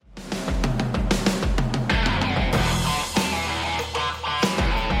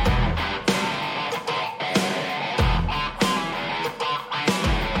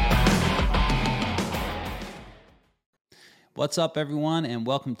What's up, everyone, and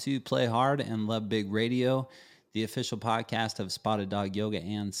welcome to Play Hard and Love Big Radio, the official podcast of Spotted Dog Yoga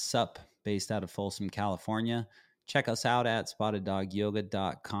and SUP, based out of Folsom, California. Check us out at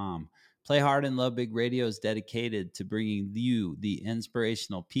spotteddogyoga.com. Play Hard and Love Big Radio is dedicated to bringing you the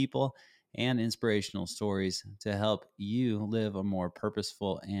inspirational people and inspirational stories to help you live a more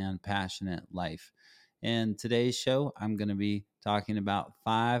purposeful and passionate life. In today's show, I'm going to be talking about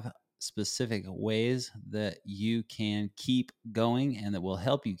 5 specific ways that you can keep going and that will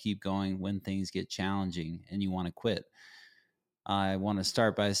help you keep going when things get challenging and you want to quit. I want to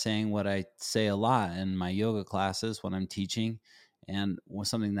start by saying what I say a lot in my yoga classes when I'm teaching, and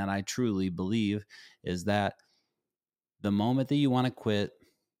something that I truly believe is that the moment that you want to quit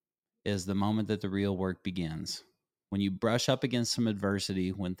is the moment that the real work begins. When you brush up against some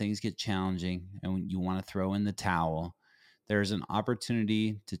adversity, when things get challenging and when you want to throw in the towel, there's an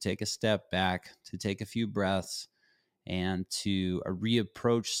opportunity to take a step back, to take a few breaths, and to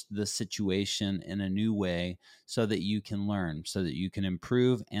reapproach the situation in a new way so that you can learn, so that you can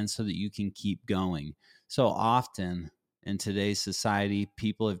improve, and so that you can keep going. So often in today's society,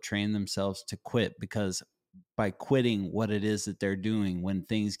 people have trained themselves to quit because by quitting what it is that they're doing when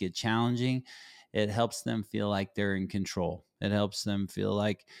things get challenging, it helps them feel like they're in control. It helps them feel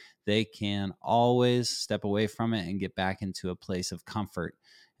like they can always step away from it and get back into a place of comfort.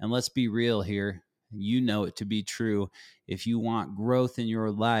 And let's be real here. You know it to be true. If you want growth in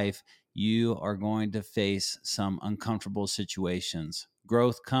your life, you are going to face some uncomfortable situations.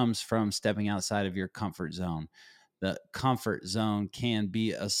 Growth comes from stepping outside of your comfort zone. The comfort zone can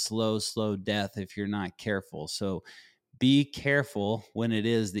be a slow death if you're not careful. So be careful when it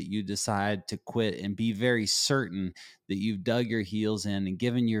is that you decide to quit, and be very certain that you've dug your heels in and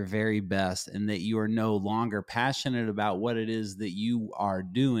given your very best, and that you are no longer passionate about what it is that you are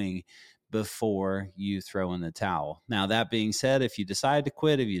doing before you throw in the towel. Now, that being said, if you decide to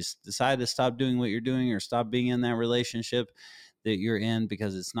quit, if you decide to stop doing what you're doing or stop being in that relationship that you're in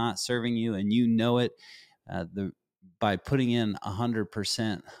because it's not serving you and you know it, by putting in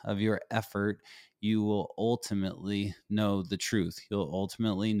 100% of your effort, you will ultimately know the truth. You'll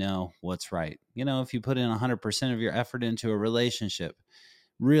ultimately know what's right. You know, if you put in 100% of your effort into a relationship,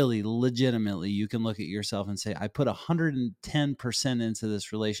 really legitimately, you can look at yourself and say, I put 110% into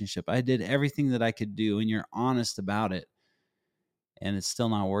this relationship. I did everything that I could do, and you're honest about it, and it's still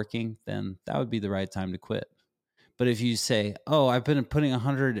not working, then that would be the right time to quit. But if you say, oh, I've been putting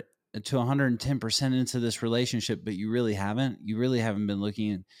 100 to 110% into this relationship, but you really haven't been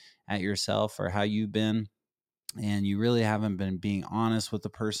looking at yourself or how you've been, and you really haven't been being honest with the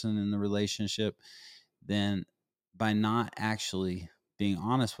person in the relationship, then by not actually being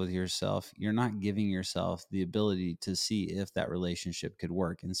honest with yourself, you're not giving yourself the ability to see if that relationship could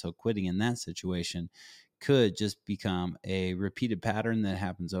work. And so quitting in that situation could just become a repeated pattern that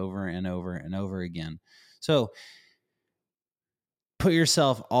happens over and over and over again. So put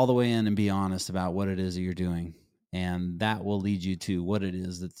yourself all the way in and be honest about what it is that you're doing. And that will lead you to what it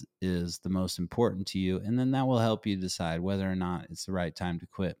is that is the most important to you. And then that will help you decide whether or not it's the right time to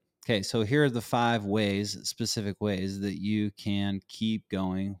quit. Okay, so here are the 5 specific ways that you can keep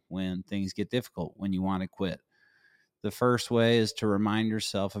going when things get difficult, when you want to quit. The first way is to remind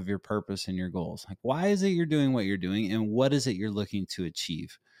yourself of your purpose and your goals. Like, why is it you're doing what you're doing, and what is it you're looking to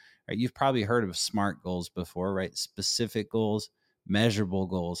achieve? Right, you've probably heard of SMART goals before, right? Specific goals, measurable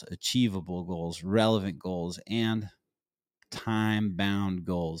goals, achievable goals, relevant goals, and time-bound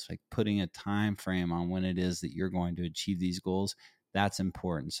goals, like putting a time frame on when it is that you're going to achieve these goals. That's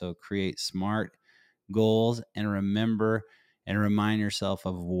important. So create SMART goals and remember and remind yourself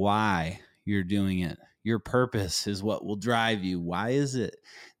of why you're doing it. Your purpose is what will drive you. Why is it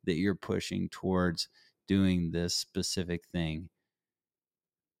that you're pushing towards doing this specific thing?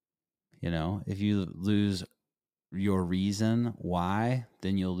 You know, if you lose your reason why,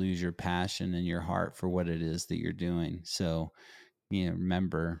 then you'll lose your passion and your heart for what it is that you're doing. So,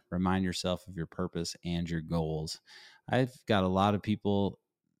 remind yourself of your purpose and your goals. I've got a lot of people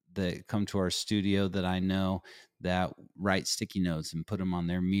that come to our studio that I know that write sticky notes and put them on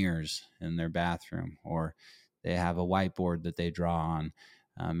their mirrors in their bathroom, or they have a whiteboard that they draw on.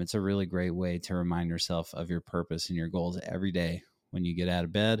 It's a really great way to remind yourself of your purpose and your goals every day when you get out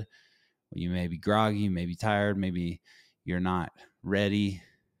of bed. You may be groggy, you may be tired, maybe you're not ready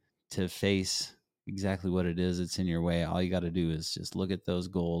to face exactly what it is that's in your way. All you got to do is just look at those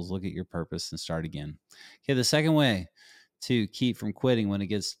goals, look at your purpose, and start again. Okay, the second way to keep from quitting when it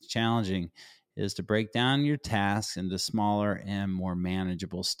gets challenging is to break down your tasks into smaller and more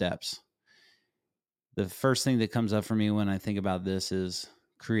manageable steps. The first thing that comes up for me when I think about this is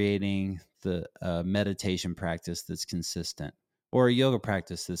creating with a meditation practice that's consistent, or a yoga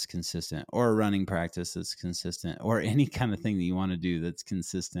practice that's consistent, or a running practice that's consistent, or any kind of thing that you want to do that's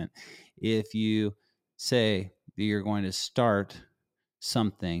consistent. If you say that you're going to start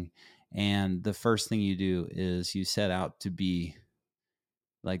something, and the first thing you do is you set out to be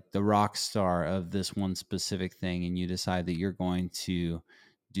like the rock star of this one specific thing, and you decide that you're going to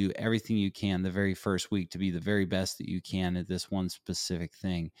do everything you can the very first week to be the very best that you can at this one specific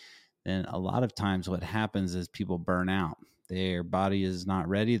thing, then a lot of times what happens is people burn out. Their body is not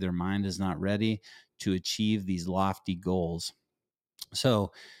ready, their mind is not ready to achieve these lofty goals.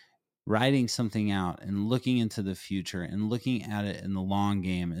 So writing something out and looking into the future and looking at it in the long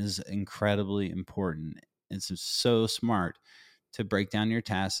game is incredibly important. It's so smart to break down your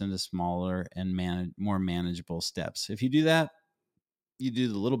tasks into smaller and more manageable steps. If you do that, you do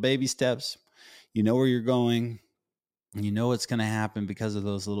the little baby steps, you know where you're going, you know what's going to happen because of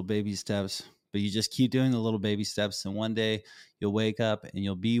those little baby steps, but you just keep doing the little baby steps, and one day you'll wake up and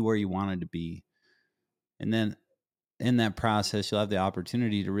you'll be where you wanted to be. And then in that process, you'll have the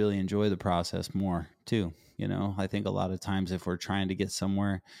opportunity to really enjoy the process more too. I think a lot of times if we're trying to get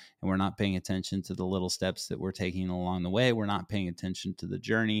somewhere and we're not paying attention to the little steps that we're taking along the way, we're not paying attention to the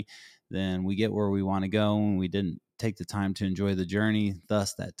journey, then we get where we want to go and we didn't take the time to enjoy the journey.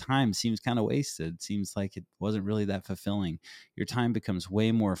 Thus, that time seems kind of wasted. It seems like it wasn't really that fulfilling. Your time becomes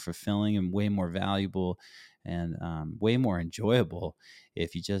way more fulfilling and way more valuable and way more enjoyable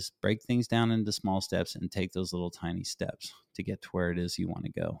if you just break things down into small steps and take those little tiny steps to get to where it is you want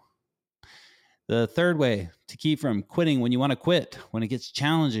to go. The third way to keep from quitting when you want to quit, when it gets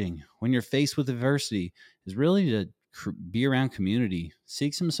challenging, when you're faced with adversity, is really to be around community.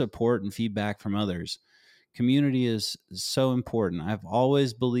 Seek some support and feedback from others. Community is so important. I've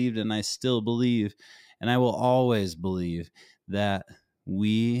always believed, and I still believe, and I will always believe that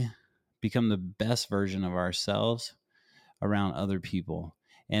we become the best version of ourselves around other people.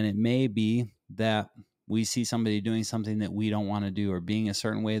 And it may be that we see somebody doing something that we don't want to do or being a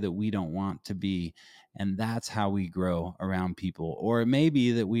certain way that we don't want to be. And that's how we grow around people. Or it may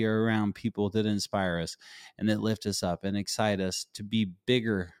be that we are around people that inspire us and that lift us up and excite us to be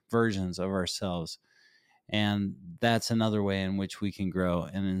bigger versions of ourselves. And that's another way in which we can grow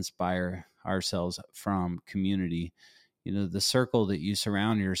and inspire ourselves from community. The circle that you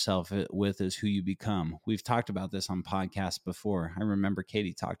surround yourself with is who you become. We've talked about this on podcasts before. I remember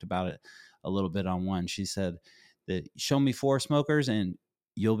Katie talked about it a little bit on one. She said that show me 4 smokers and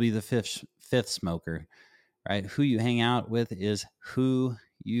you'll be the fifth smoker, right? Who you hang out with is who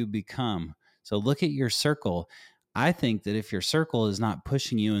you become. So look at your circle. I think that if your circle is not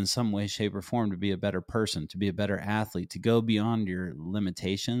pushing you in some way, shape, or form to be a better person, to be a better athlete, to go beyond your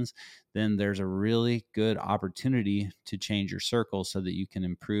limitations, then there's a really good opportunity to change your circle so that you can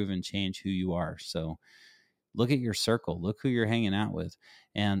improve and change who you are. So look at your circle, look who you're hanging out with.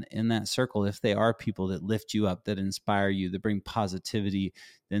 And in that circle, if they are people that lift you up, that inspire you, that bring positivity,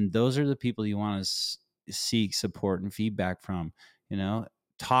 then those are the people you want to seek support and feedback from.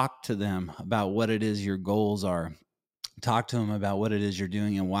 Talk to them about what it is your goals are. Talk to them about what it is you're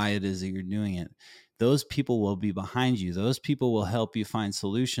doing and why it is that you're doing it. Those people will be behind you. Those people will help you find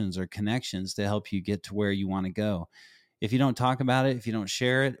solutions or connections to help you get to where you want to go. If you don't talk about it, if you don't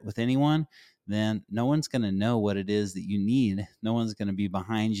share it with anyone, then no one's going to know what it is that you need. No one's going to be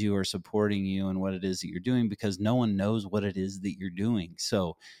behind you or supporting you in what it is that you're doing because no one knows what it is that you're doing.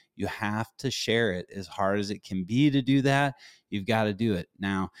 So you have to share it. As hard as it can be to do that, you've got to do it.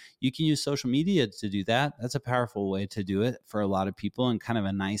 Now, you can use social media to do that. That's a powerful way to do it for a lot of people and kind of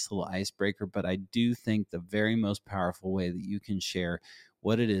a nice little icebreaker. But I do think the very most powerful way that you can share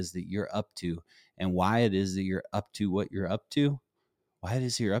what it is that you're up to and why it is that you're up to what you're up to. Why it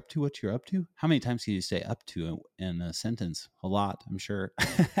is you're up to what you're up to? How many times can you say up to in a sentence? A lot, I'm sure.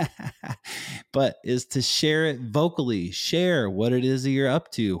 But is to share it vocally. Share what it is that you're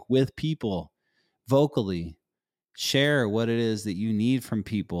up to with people vocally. Share what it is that you need from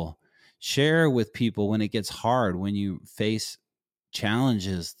people. Share with people when it gets hard, when you face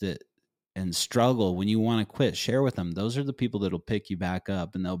challenges and struggle, when you want to quit. Share with them. Those are the people that'll pick you back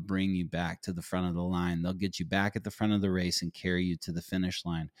up and they'll bring you back to the front of the line. They'll get you back at the front of the race and carry you to the finish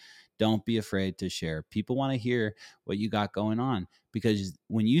line. Don't be afraid to share. People want to hear what you got going on, because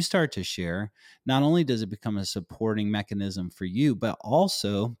when you start to share, not only does it become a supporting mechanism for you, but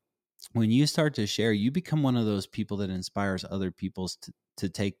also when you start to share, you become one of those people that inspires other people to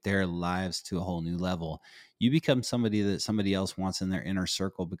take their lives to a whole new level. You become somebody that somebody else wants in their inner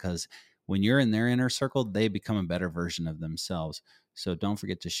circle, because when you're in their inner circle, they become a better version of themselves. So don't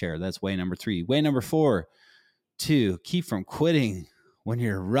forget to share. That's way number 3. Way number 4, to keep from quitting when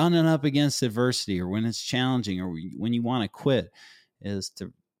you're running up against adversity or when it's challenging or when you want to quit is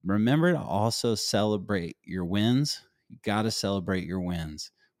to remember to also celebrate your wins. You got to celebrate your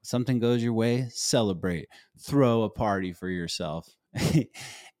wins. When something goes your way, celebrate, throw a party for yourself.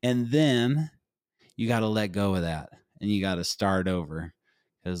 And then you got to let go of that and you got to start over,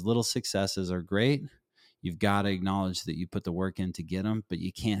 because little successes are great. You've got to acknowledge that you put the work in to get them, but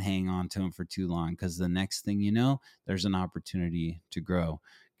you can't hang on to them for too long, because the next thing you know, there's an opportunity to grow.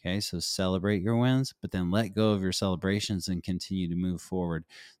 Okay, so celebrate your wins, but then let go of your celebrations and continue to move forward.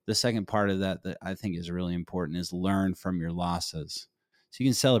 The second part of that I think is really important is learn from your losses. So you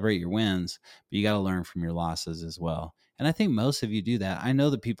can celebrate your wins, but you got to learn from your losses as well. And I think most of you do that. I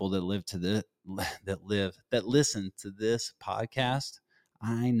know the people that listen to this podcast,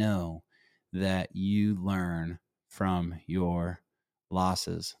 I know that you learn from your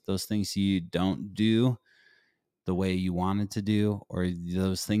losses. Those things you don't do the way you wanted to do, or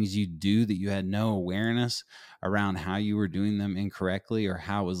those things you do that you had no awareness around how you were doing them incorrectly or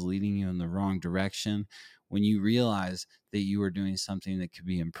how it was leading you in the wrong direction. When you realize that you were doing something that could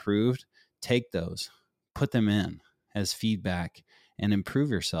be improved, take those, put them in as feedback and improve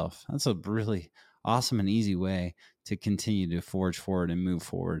yourself. That's a really awesome and easy way to continue to forge forward and move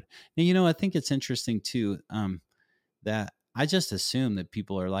forward. And, I think it's interesting too, that I just assume that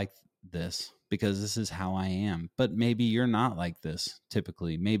people are like this because this is how I am. But maybe you're not like this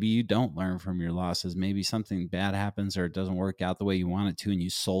typically. Maybe you don't learn from your losses. Maybe something bad happens or it doesn't work out the way you want it to and you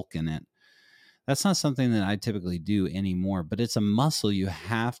sulk in it. That's not something that I typically do anymore, but it's a muscle you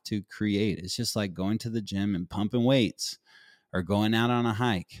have to create. It's just like going to the gym and pumping weights, or going out on a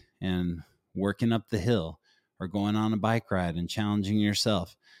hike and working up the hill, or going on a bike ride and challenging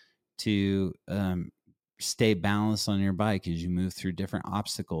yourself to stay balanced on your bike as you move through different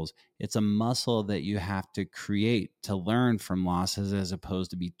obstacles. It's a muscle that you have to create to learn from losses as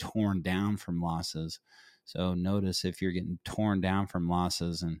opposed to be torn down from losses. So notice if you're getting torn down from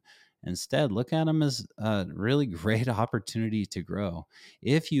losses, and instead look at them as a really great opportunity to grow.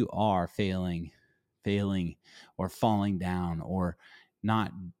 If you are failing or falling down or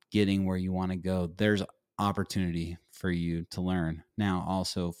not getting where you want to go, there's opportunity for you to learn. Now,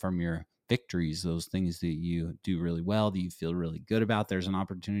 also from your victories, those things that you do really well, that you feel really good about, there's an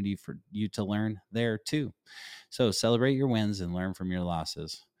opportunity for you to learn there too. So celebrate your wins and learn from your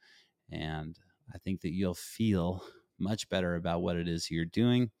losses. And I think that you'll feel much better about what it is you're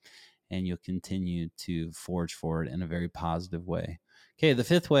doing, and you'll continue to forge forward in a very positive way. Okay, the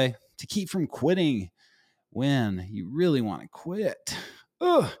fifth way to keep from quitting when you really want to quit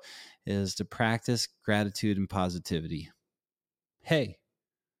is to practice gratitude and positivity. Hey,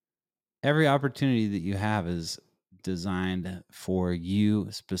 every opportunity that you have is designed for you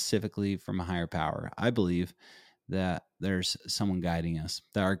specifically from a higher power. I believe that there's someone guiding us,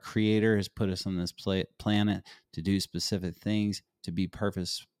 that our creator has put us on this planet to do specific things, to be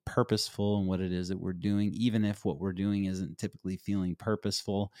purposeful in what it is that we're doing, even if what we're doing isn't typically feeling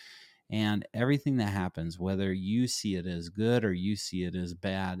purposeful. And everything that happens, whether you see it as good or you see it as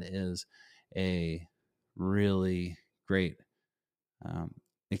bad, is a really great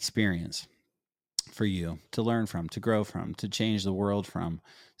experience for you to learn from, to grow from, to change the world from.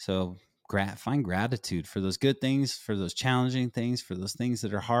 So find gratitude for those good things, for those challenging things, for those things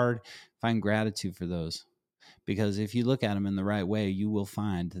that are hard. Find gratitude for those, because if you look at them in the right way, you will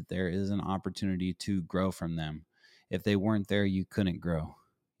find that there is an opportunity to grow from them. If they weren't there, you couldn't grow.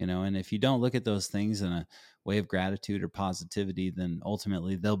 And if you don't look at those things in a way of gratitude or positivity, then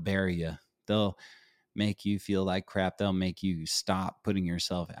ultimately they'll bury you. They'll make you feel like crap. They'll make you stop putting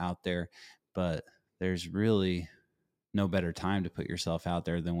yourself out there. But there's really no better time to put yourself out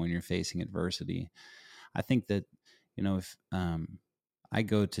there than when you're facing adversity. I think that, if I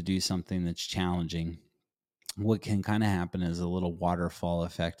go to do something that's challenging, what can kind of happen is a little waterfall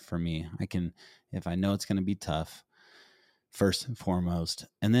effect for me. If I know it's going to be tough, first and foremost,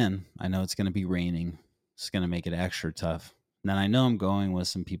 and then I know it's going to be raining, it's going to make it extra tough. And then I know I'm going with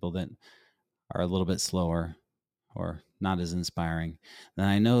some people that are a little bit slower or not as inspiring. Then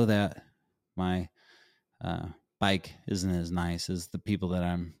I know that my bike isn't as nice as the people that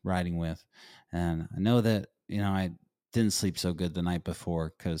I'm riding with. And I know that, I didn't sleep so good the night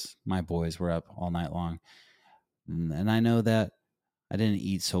before because my boys were up all night long. And I know that I didn't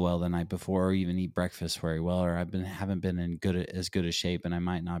eat so well the night before, or even eat breakfast very well, or haven't been in as good a shape, and I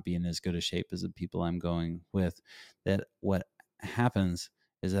might not be in as good a shape as the people I'm going with. That what happens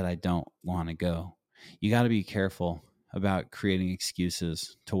is that I don't want to go. You got to be careful about creating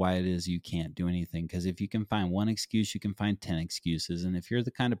excuses to why it is you can't do anything. Because if you can find one excuse, you can find 10 excuses. And if you're the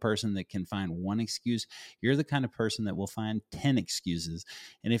kind of person that can find one excuse, you're the kind of person that will find 10 excuses.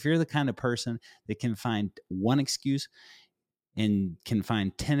 And if you're the kind of person that can find one excuse and can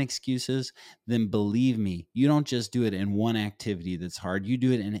find 10 excuses, then believe me, you don't just do it in one activity that's hard. You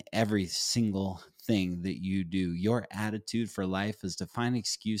do it in every single thing that you do. Your attitude for life is to find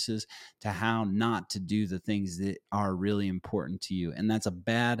excuses to how not to do the things that are really important to you. And that's a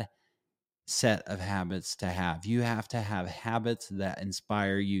bad set of habits to have. You have to have habits that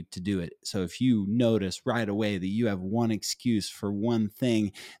inspire you to do it. So if you notice right away that you have one excuse for one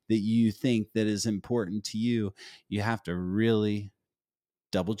thing that you think that is important to you, you have to really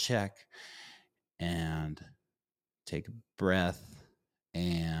double check and take a breath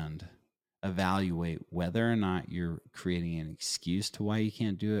and evaluate whether or not you're creating an excuse to why you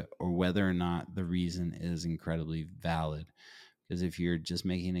can't do it or whether or not the reason is incredibly valid. Because if you're just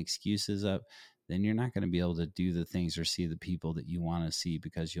making excuses up, then you're not going to be able to do the things or see the people that you want to see,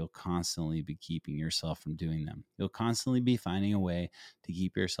 because you'll constantly be keeping yourself from doing them. You'll constantly be finding a way to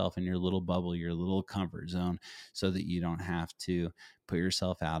keep yourself in your little bubble, your little comfort zone, so that you don't have to put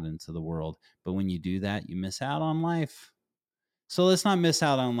yourself out into the world. But when you do that, you miss out on life. So let's not miss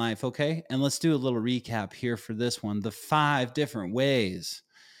out on life, okay? And let's do a little recap here for this one. The 5 different ways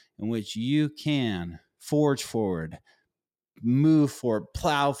in which you can forge forward, move forward,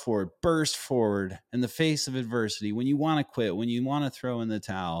 plow forward, burst forward in the face of adversity. When you want to quit, when you want to throw in the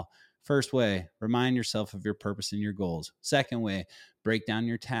towel. First way, remind yourself of your purpose and your goals. Second way, break down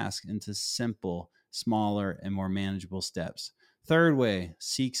your task into simple, smaller, and more manageable steps. Third way,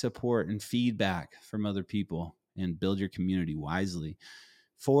 seek support and feedback from other people and build your community wisely.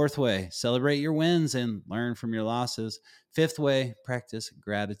 Fourth way, celebrate your wins and learn from your losses. Fifth way, practice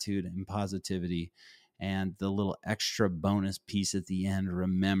gratitude and positivity. And the little extra bonus piece at the end,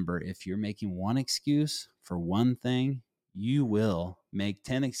 remember, if you're making one excuse for one thing, you will make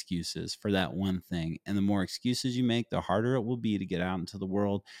 10 excuses for that one thing. And the more excuses you make, the harder it will be to get out into the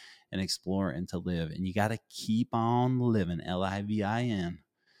world and explore and to live. And you got to keep on living, LIVIN.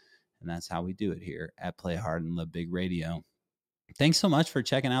 And that's how we do it here at Play Hard and Live Big Radio. Thanks so much for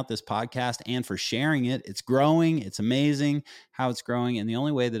checking out this podcast and for sharing it. It's growing. It's amazing how it's growing. And the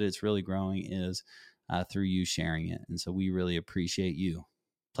only way that it's really growing is through you sharing it. And so we really appreciate you.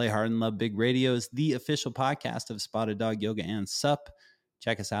 Play Hard and Love Big Radio is the official podcast of Spotted Dog Yoga and SUP.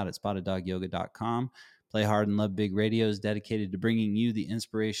 Check us out at spotteddogyoga.com. Play Hard and Love Big Radio is dedicated to bringing you the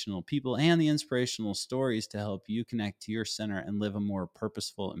inspirational people and the inspirational stories to help you connect to your center and live a more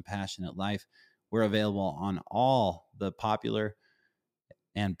purposeful and passionate life. We're available on all the popular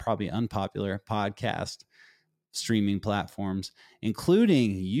and probably unpopular podcast streaming platforms,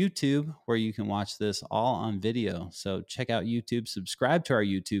 including YouTube, where you can watch this all on video. So check out YouTube, subscribe to our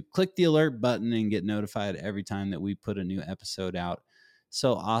YouTube, click the alert button, and get notified every time that we put a new episode out.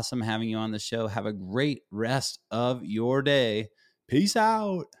 So awesome having you on the show. Have a great rest of your day. Peace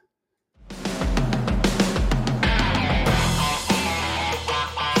out.